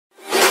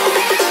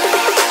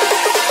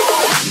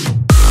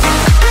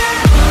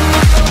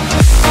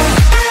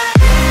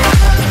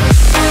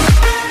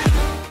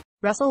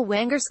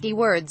Wangersky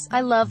Words,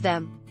 I love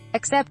them.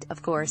 Except,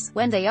 of course,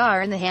 when they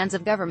are in the hands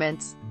of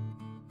governments.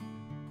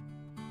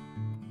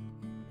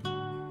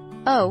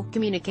 Oh,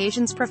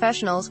 communications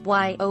professionals,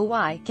 why, oh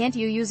why, can't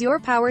you use your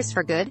powers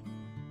for good?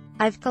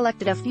 I've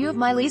collected a few of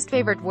my least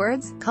favorite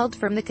words, culled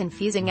from the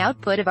confusing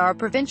output of our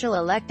provincial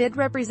elected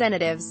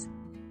representatives.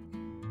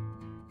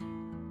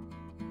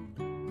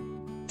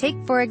 Take,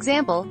 for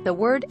example, the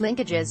word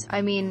linkages.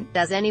 I mean,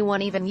 does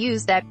anyone even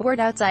use that word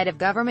outside of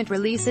government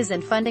releases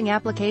and funding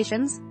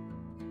applications?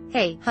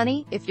 Hey,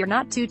 honey, if you're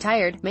not too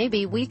tired,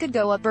 maybe we could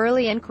go up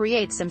early and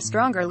create some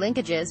stronger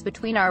linkages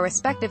between our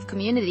respective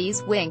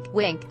communities. Wink,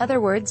 wink.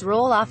 Other words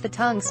roll off the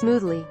tongue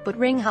smoothly, but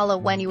ring hollow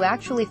when you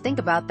actually think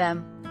about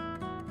them.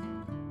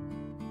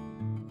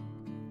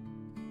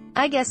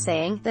 I guess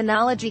saying, the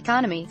knowledge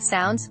economy,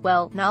 sounds,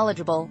 well,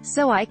 knowledgeable,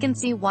 so I can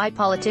see why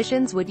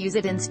politicians would use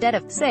it instead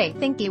of, say,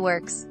 thinky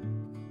works.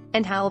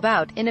 And how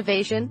about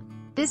innovation?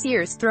 This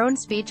year's throne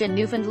speech in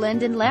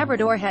Newfoundland and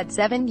Labrador had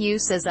 7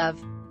 uses of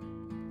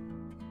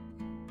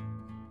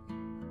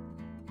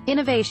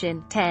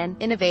innovation, 10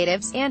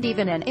 innovatives, and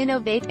even an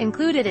innovate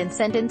included in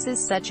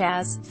sentences such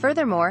as,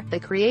 furthermore, the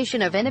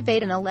creation of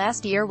Innovate in a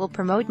last year will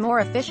promote more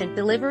efficient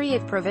delivery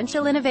of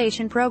provincial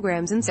innovation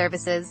programs and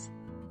services.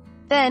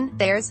 Then,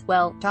 there's,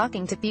 well,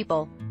 talking to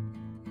people.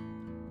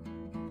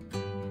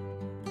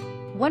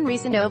 One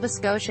recent Nova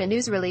Scotia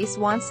news release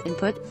wants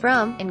input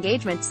from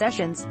engagement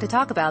sessions to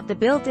talk about the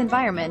built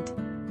environment.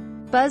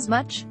 Buzz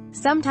much?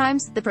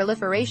 Sometimes, the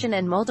proliferation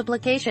and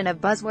multiplication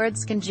of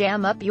buzzwords can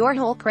jam up your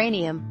whole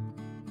cranium.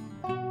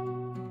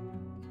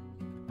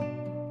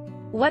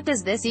 What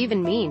does this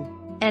even mean?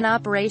 An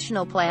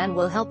operational plan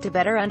will help to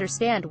better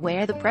understand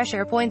where the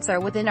pressure points are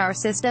within our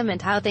system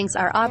and how things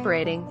are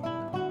operating.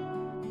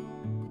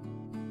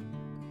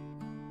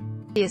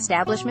 The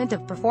establishment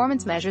of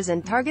performance measures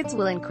and targets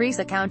will increase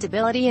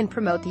accountability and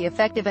promote the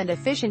effective and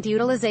efficient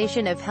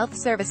utilization of health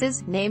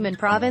services. Name and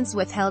province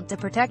withheld to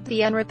protect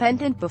the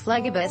unrepentant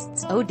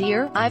buphlegibists. Oh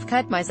dear, I've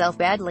cut myself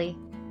badly.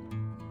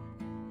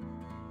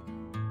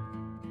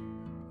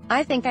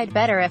 I think I'd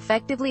better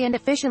effectively and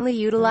efficiently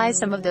utilize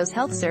some of those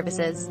health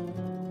services.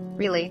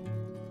 Really?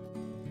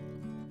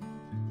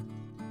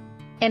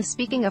 And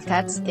speaking of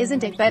cuts,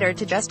 isn't it better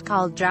to just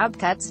call job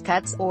cuts,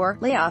 or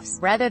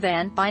layoffs, rather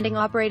than finding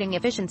operating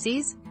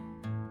efficiencies?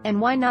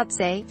 And why not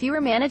say, fewer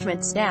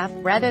management staff,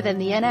 rather than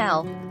the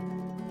NL?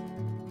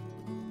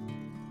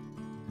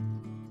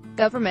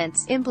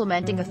 Governments,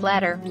 implementing a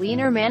flatter,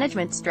 leaner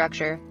management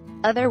structure.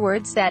 Other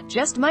words that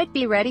just might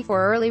be ready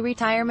for early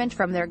retirement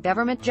from their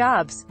government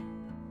jobs.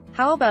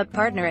 How about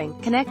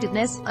partnering,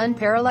 connectedness,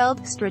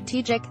 unparalleled,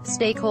 strategic,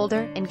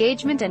 stakeholder,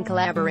 engagement and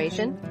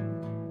collaboration?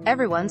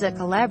 Everyone's a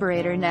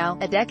collaborator now.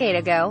 A decade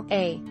ago,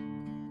 a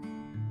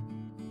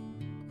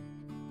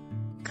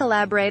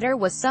collaborator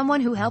was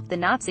someone who helped the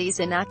Nazis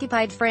in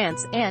occupied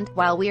France, and,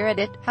 while we're at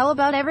it, how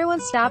about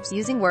everyone stops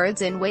using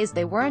words in ways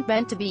they weren't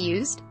meant to be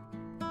used?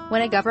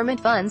 When a government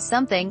funds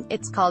something,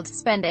 it's called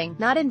spending,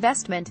 not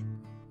investment.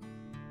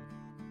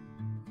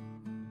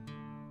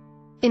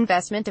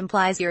 Investment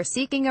implies you're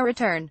seeking a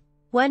return.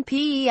 1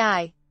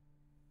 PEI.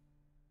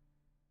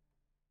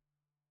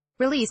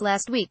 Release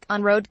last week,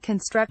 on road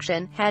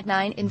construction, had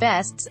 9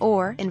 invests,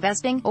 or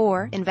investing,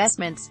 or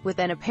investments, with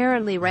an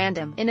apparently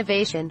random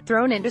innovation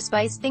thrown in to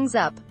spice things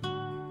up.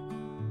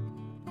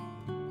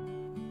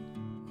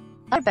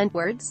 Advent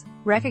words.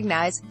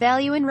 Recognize,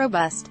 value and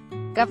robust.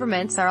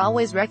 Governments are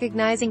always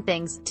recognizing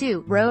things,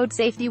 too. Road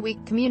Safety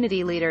Week,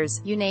 community leaders,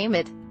 you name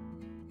it.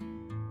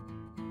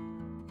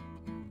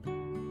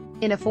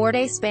 In a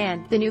 4-day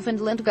span, the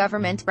Newfoundland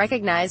government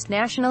recognized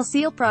National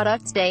Seal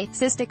Products Day,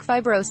 Cystic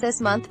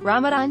Fibrosis Month,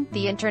 Ramadan,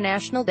 the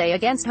International Day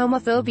Against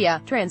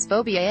Homophobia,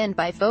 Transphobia and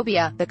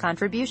Biphobia, the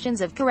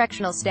contributions of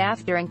correctional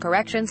staff during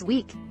Corrections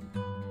Week,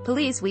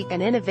 Police Week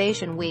and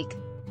Innovation Week.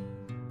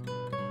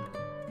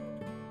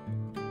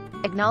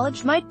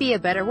 Acknowledged might be a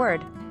better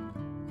word.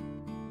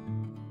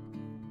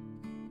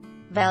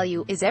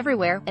 Value is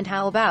everywhere, and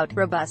how about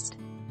robust?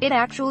 It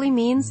actually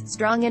means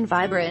strong and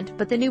vibrant,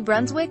 but the New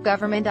Brunswick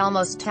government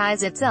almost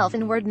ties itself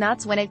in word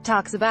knots when it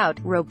talks about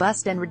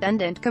robust and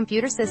redundant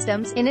computer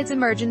systems in its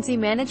emergency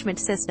management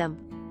system.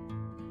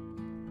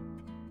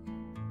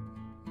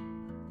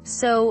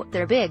 So,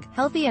 they're big,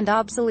 healthy and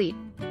obsolete.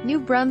 New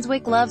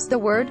Brunswick loves the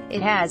word.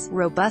 It has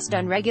robust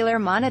on regular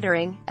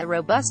monitoring, a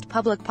robust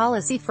public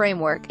policy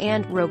framework,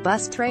 and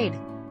robust trade.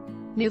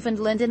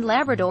 Newfoundland and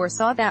Labrador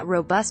saw that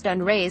robust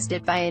and raised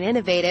it by an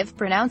innovative,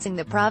 pronouncing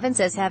the province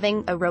as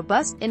having a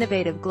robust,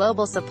 innovative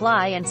global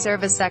supply and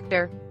service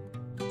sector.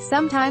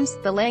 Sometimes,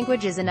 the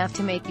language is enough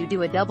to make you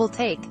do a double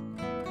take.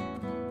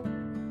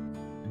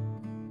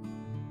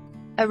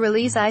 A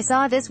release I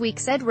saw this week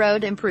said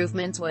road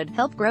improvements would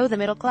help grow the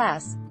middle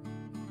class.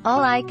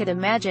 All I could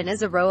imagine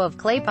is a row of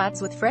clay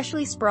pots with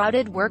freshly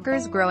sprouted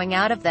workers growing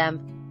out of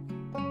them.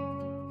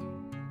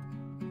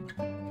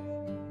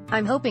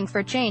 I'm hoping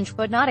for change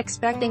but not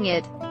expecting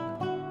it.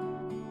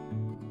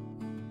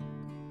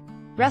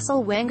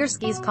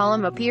 Wangersky's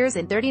column appears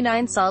in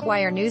 39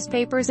 saltwire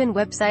newspapers and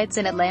websites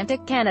in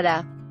Atlantic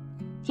Canada.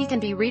 He can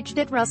be reached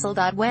at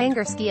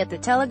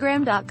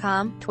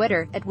russell.wangersky@thetelegram.com,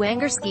 Twitter,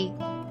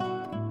 @Wangersky.